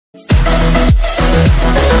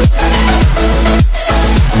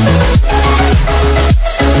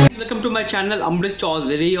Channel अमृत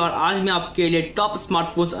चौधरी और आज मैं आपके लिए टॉप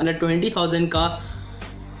स्मार्टफोन्स अंडर 20,000 का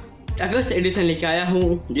अगस्त एडिशन लेके आया हूँ।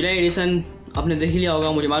 जुलाई एडिशन आपने देख लिया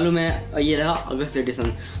होगा, मुझे मालूम है, ये रहा अगस्त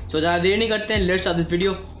एडिशन। सो ज़्यादा देर नहीं करते हैं, लेट्स स्टार्ट दिस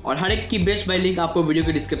वीडियो। और हर एक की बेस्ट बाय लिंक आपको वीडियो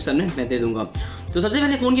के डिस्क्रिप्शन में मैं दे दूंगा। तो सबसे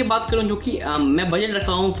पहले फ़ोन की बात करूँ जो कि मैं बजट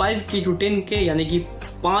रखा हूँ 5K to 10K यानी कि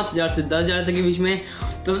 5,000 से 10,000 तक के बीच में।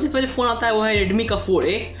 तो सबसे पहले फ़ोन आता है वो है रेडमी का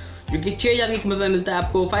 4A जो कि 6,000 की कीमत में मिलता है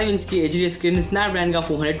आपको। 5 इंच की HD स्क्रीन, स्नैपड्रैगन का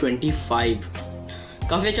 425।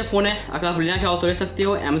 काफ़ी अच्छा फ़ोन है, अगर आप लेना चाहो तो ले सकते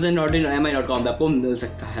हो। Amazon.in और mi.com पे आपको मिल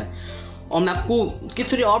सकता है। और मैं आपको उसकी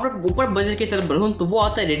थोड़ी और ऊपर बजट की तरफ बढ़ूँ तो वो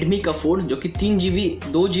आता है रेडमी का 4 जो कि 3GB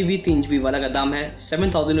 2GB 3GB वाला का दाम है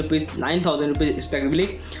 7,000 रुपीज़ 9,000 रुपीज़ रिस्पेक्टिवली।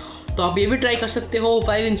 तो आप ये भी ट्राई कर सकते हो।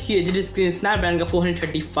 5 इंच की HD स्क्रीन, स्नैपड्रैगन का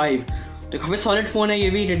 435। तो काफ़ी सॉलिड फ़ोन है ये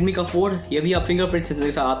भी रेडमी का 4। ये भी आप फिंगरप्रिंट सेंसर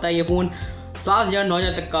के साथ आता है। ये फ़ोन 7,000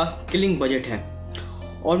 9,000 तक का किलिंग बजट है।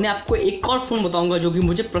 और मैं आपको एक और फ़ोन बताऊंगा जो कि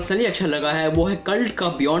मुझे पर्सनली अच्छा लगा है, वो है कल्ट का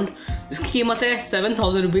बियॉन्ड, जिसकी कीमत है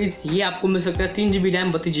 7,000 रुपीज़। ये आपको मिल सकता है 3GB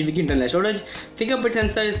रैम 32GB की internal storage, fingerprint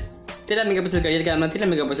sensor, 13 megapixel का rear camera, 13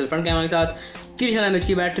 megapixel front camera के साथ, 30,000 mAh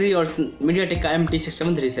की बैटरी और मीडियाटेक का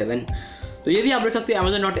MT6737। तो ये भी आप रख सकते हैं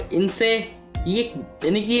Amazon.in से। ये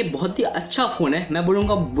यानी कि ये बहुत ही अच्छा फ़ोन है, मैं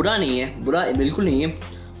बोलूँगा बुरा नहीं है, बुरा बिल्कुल नहीं है,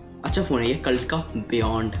 अच्छा फ़ोन है ये कल्ट का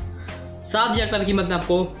बियॉन्ड। 7,000 रुपये की कीमत में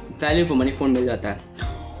आपको वैल्यू फॉर मनी फ़ोन मिल जाता है।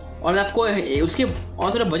 और आपको उसके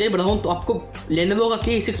और थोड़ा बजट बढ़ाऊँ तो आपको Lenovo का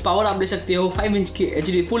K6 पावर आप ले सकते हो 5 इंच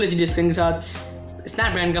की फुल HD स्क्रीन के साथ,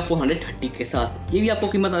 स्नैपड्रैगन का 430 के साथ। ये भी आपको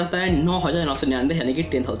कीमत आता है 9,999 यानी कि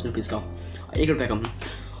 10,000 रुपीज़ का, 1 रुपये कम।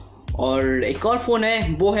 और एक और फ़ोन है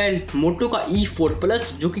वो है मोटो का E4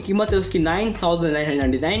 प्लस जो कि कीमत है उसकी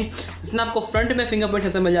 9,999। इसमें आपको फ्रंट में फिंगरप्रिंट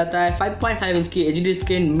सेंसर मिल जाता है, 5.5 इंच की HD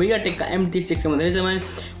स्क्रीन, मीडियाटेक का MT6737,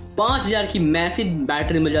 5,000 की मैसिव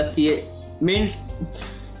बैटरी मिल जाती है।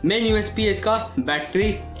 मेन यूएसपी है इसका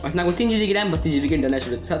बैटरी, और इसमें आपको 3GB की रैम 32GB की इंटरनल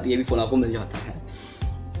स्टोरेज के साथ ये भी फ़ोन आपको मिल जाता है।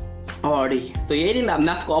 और तो ये नहीं, मैं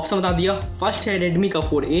आपको ऑप्शन बता दिया। फर्स्ट है रेडमी का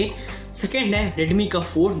 4A, सेकेंड है रेडमी का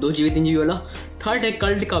 4 2GB 3GB वाला, थर्ड है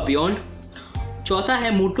कल्ट का बियॉन्ड, चौथा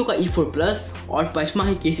है मोटो का E4 प्लस और पांचवा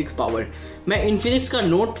है K6 पावर। मैं इन्फिनिक्स का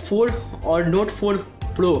नोट 4 और नोट 4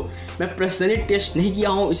 प्रो मैं पर्सनली टेस्ट नहीं किया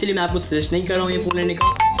हूँ, इसीलिए मैं आपको सजेस्ट नहीं कर रहा हूँ ये फ़ोन लेने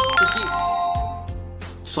का।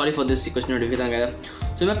 सॉरी फॉर दिस कुछ नोटिफिकेशन गया।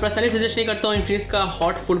 तो मैं पर्सनली सजेस्ट नहीं करता हूँ इन्फिनिक्स का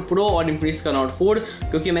हॉट 4 प्रो और इन्फिनिक्स का नोट 4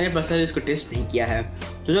 क्योंकि मैंने पर्सनली इसको टेस्ट नहीं किया है।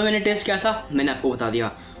 तो जो मैंने टेस्ट किया था मैंने आपको बता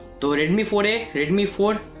दिया। तो Redmi 4A, Redmi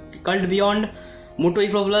 4, cult beyond, motto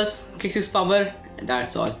E4 plus, K6 power,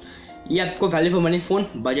 that's all. ये आपको value for money phone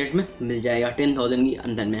budget में मिल जाएगा 10,000 के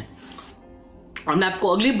अंदर में। और मैं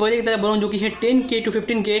आपको अगली बजट की तरफ बढ़ूँ जो कि है 10K to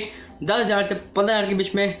 15K, 10,000 से 15,000 के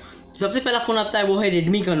बीच में। सबसे पहला फ़ोन आता है वो है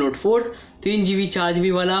रेडमी का नोट 4 3GB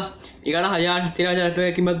 4GB वाला, 11,000 13,000 रुपये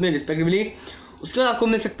की कीमत में रिस्पेक्टिवली। उसके बाद आपको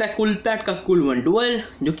मिल सकता है KULT का KULT डुअल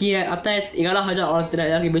जो कि आता है 11,000 और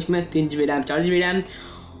 13,000 के बीच में, 3GB रैम 4GB रैम,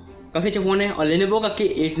 काफ़ी अच्छा फ़ोन है। और Lenovo का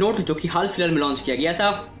K8 नोट जो कि हाल फिलहाल में लॉन्च किया गया था,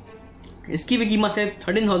 इसकी भी कीमत है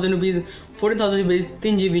 13,000 रुपीज़ 14,000 रुपीज़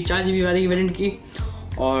 3GB 4GB वाले की वेरियंट की।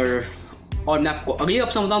 और मैं आपको अगली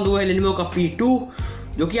ऑप्शन बताऊँ तो वो है Lenovo का P2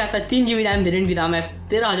 जो कि आता है 3GB रैम वेरियंट की दाम है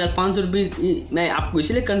 13,500 रुपीज़। मैं आपको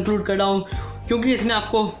इसलिए कंक्लूड कर रहा हूँ क्योंकि इसमें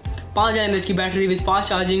आपको 5,000 mAh की battery with fast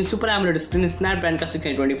charging, super AMOLED screen, Snapdragon का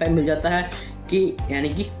 625 मिल जाता है कि यानी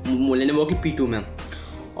कि Lenovo की P2 में।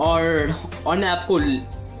 और मैं आपको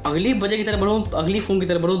अगली बजट की तरफ बढ़ूँ तो अगली फ़ोन की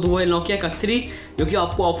तरफ बढ़ूँ तो वो है NOKIA का 3 जो कि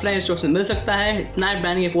आपको ऑफलाइन स्टोर से मिल सकता है,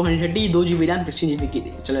 स्नैपड्रैगन के 430 2GB रैम 16GB की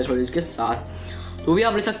इंटरनल स्टोरेज के साथ। तो भी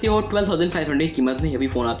आप ले सकते हो 12,500 की कीमत में ये भी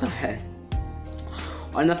फ़ोन आता है।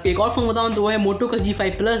 और मैं आपको एक और फ़ोन बताऊँ तो वो है मोटो का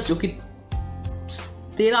G5 प्लस जो कि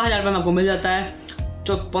 13,000 रुपये में आपको मिल जाता है,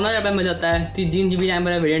 15,000 रुपये में मिल जाता है, 3GB रैम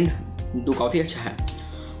वाला वेरियंट जो काफ़ी अच्छा है।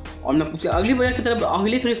 और मैं उसके अगली बजट की तरफ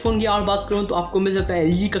अगली थोड़ी फ़ोन की और बात करूँ तो आपको मिल सकता है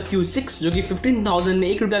LG का Q6 जो कि 15,000 में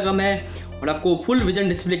 1 रुपया कम है, और आपको फुल विजन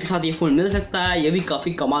डिस्प्ले के साथ ये फ़ोन मिल सकता है। ये भी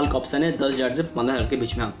काफ़ी कमाल का ऑप्शन है 10,000 से 15,000 के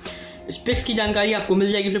बीच में। स्पेक्स की जानकारी आपको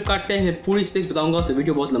मिल जाएगी फ्लिपकार्ट पे। मैं पूरी स्पेक्स बताऊँगा तो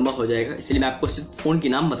वीडियो बहुत लंबा हो जाएगा, इसलिए मैं आपको सिर्फ फ़ोन के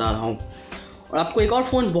नाम बता रहा हूँ। और आपको एक और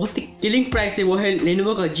फ़ोन बहुत ही किलिंग प्राइस है वो है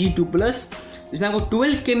Lenovo का G2 प्लस जिसमें आपको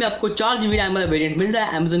 12K में आपको 4GB रैम वाला वेरियंट मिल रहा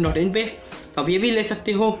है Amazon.in पे। तो आप ये भी ले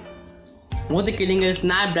सकते हो, बहुत ही किलिंग है,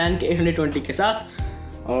 स्नैपड्रैगन के 820 के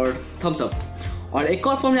साथ और थम्स अप। और एक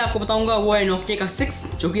और फ़ोन मैं आपको बताऊंगा वो है NOKIA का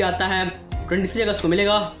 6 जो कि आता है 23 अगस्त को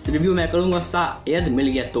मिलेगा। रिव्यू मैं करूँगा शायद मिल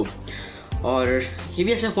गया तो। और ये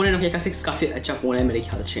भी अच्छा फ़ोन है, NOKIA का 6 काफ़ी अच्छा फ़ोन है मेरे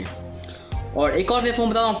ख्याल से। और एक और मैं फ़ोन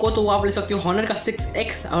बताऊँ आपको तो आप ले सकते हो Honor का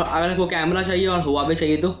 6X, और अगर आपको कैमरा चाहिए और हुआवे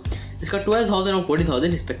चाहिए तो इसका 12,000 और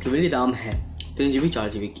 40,000 रिस्पेक्टिवली दाम है, 3GB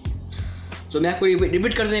 4GB की। तो मैं आपको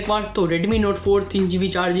रिपीट कर दूँ एक बार तो Redmi Note 4 3GB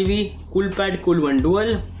 4GB KULT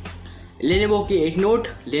dual, Lenovo के 8 Note,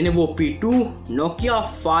 Lenovo P2, NOKIA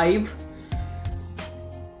 5,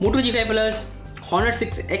 Moto G5 Plus, Honor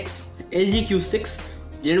 6X, LG Q6,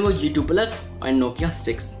 Lenovo G2 Plus और NOKIA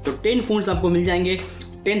 6। तो 10 फोन्स आपको मिल जाएंगे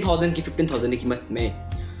 10,000 की 15,000 की कीमत में।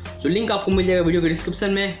 तो लिंक आपको मिल जाएगा वीडियो के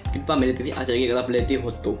डिस्क्रिप्शन में, कृपया मेरे पे भी आ जाएगी अगर आप लेते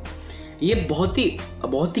हो तो। ये बहुत ही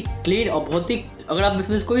क्लीन और बहुत ही, अगर आप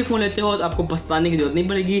इसमें कोई भी फ़ोन लेते हो तो आपको पछताने की जरूरत नहीं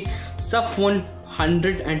पड़ेगी। सब phone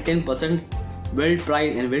 110% well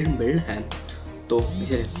price and well build है। तो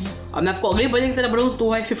इसलिए अब मैं आपको अगले बजट की तरफ बढ़ूँ तो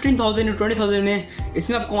भाई 15,000 या 20,000 में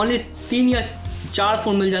इसमें आपको ओनली 3 या 4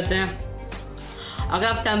 फ़ोन मिल जाते हैं। अगर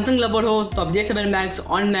आप सैमसंग लवर हो तो आप J7 Max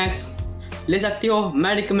ऑन मैक्स ले सकते हो।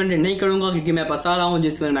 मैं रिकमेंड नहीं करूँगा क्योंकि मैं पसा रहा हूँ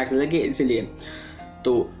J7 Max लेके, इसीलिए।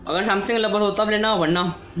 तो अगर सैमसंग लवर हो तब लेना, वरना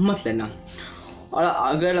मत लेना। और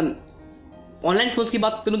अगर ऑनलाइन फ़ोन की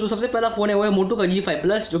बात करूँ तो सबसे पहला फ़ोन है वो है मोटो का G5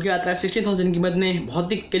 Plus, जो कि आता है 16,000 की कीमत में।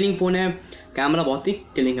 बहुत ही किलिंग फ़ोन है, कैमरा बहुत ही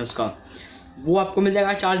किलिंग है उसका। वो आपको मिल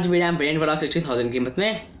जाएगा 4GB रैम वेरिएंट वाला 16,000 की कीमत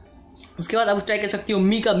में। उसके बाद आप ट्राई कर सकते हो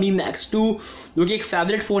मी का Mi Max 2, जो कि एक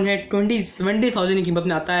फेवरेट फ़ोन है। 20,000 की कीमत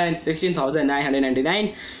में आता है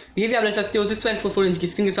 16,999। ये भी आप ले सकते हो 6.44 इंच की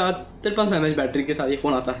स्क्रीन के साथ, 53 mAh बैटरी के साथ ये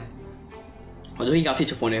फ़ोन आता है, और जो कि काफ़ी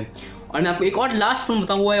अच्छा फ़ोन है। और मैं आपको एक और लास्ट फ़ोन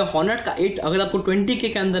बताऊँ, वो है हॉनर का 8। अगर आपको 20K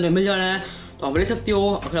के अंदर में मिल जा रहा है तो आप ले सकते हो।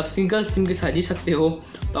 अगर आप सिंगल सिम के साथ जी सकते हो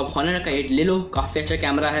तो आप हॉनर का 8 ले लो। काफ़ी अच्छा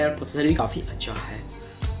कैमरा है और प्रोसेसर भी काफ़ी अच्छा है।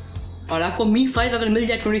 और आपको Mi 5 अगर मिल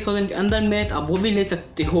जाए 20,000 के अंदर में तो आप वो भी ले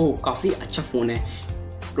सकते हो। काफ़ी अच्छा फ़ोन है,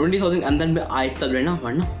 20,000 के अंदर में आए तब लेना,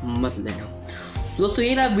 वरना मत लेना। दोस्तों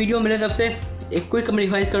ये रहा वीडियो मेरे तरफ से। एक क्विक मैं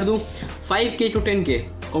रिवाइज कर दूँ, 5K to 10K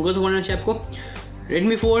कौन कौन सा होना चाहिए आपको?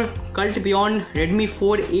 Redmi 4 KULT Beyond, Redmi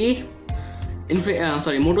 4A,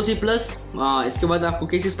 Moto C Plus, इसके बाद आपको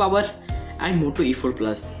K6 Power and Moto E4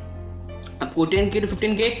 Plus। आपको 10K to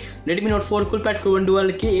 15K Redmi Note 4 Coolpad Q1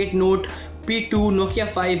 Dual, K8 Note, P2, NOKIA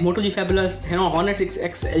 5, Moto G5 Plus, Honor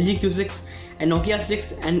 6X, LG Q6 and NOKIA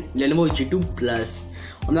 6 and Lenovo G2 Plus।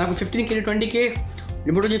 और मैं आपको 15K to 20K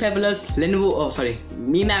Moto G5 Plus,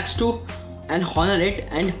 Mi Max 2 and Honor 8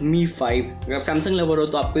 and Mi 5। अगर आप Samsung lover हो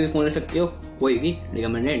तो आपको भी phone ले सकते हो, कोई भी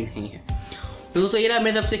रिकमेंडेड नहीं है। तो दोस्तों ये रहा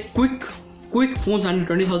मेरी तरफ से quick phone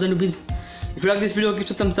 120,000 rupees. If you like this video give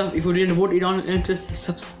some Thums up, if you didn't vote it on and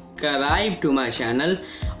subscribe to my channel.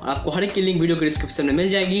 और आपको हर एक की लिंक वीडियो के डिस्क्रिप्शन में मिल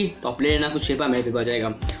जाएगी, तो आप ले लेना, कुछ शेपा मेरे पे आ जाएगा।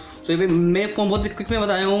 तो ये मैं फ़ोन बहुत क्विक में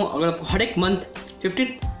बताया हूँ। अगर आपको हर एक मंथ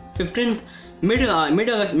 15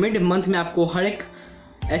 मिड मंथ में आपको हर एक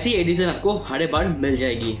ऐसी एडिशन आपको हर एक बार मिल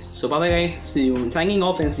जाएगी। सो bye bye, C you, signing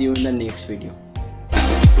off and C you in the next video.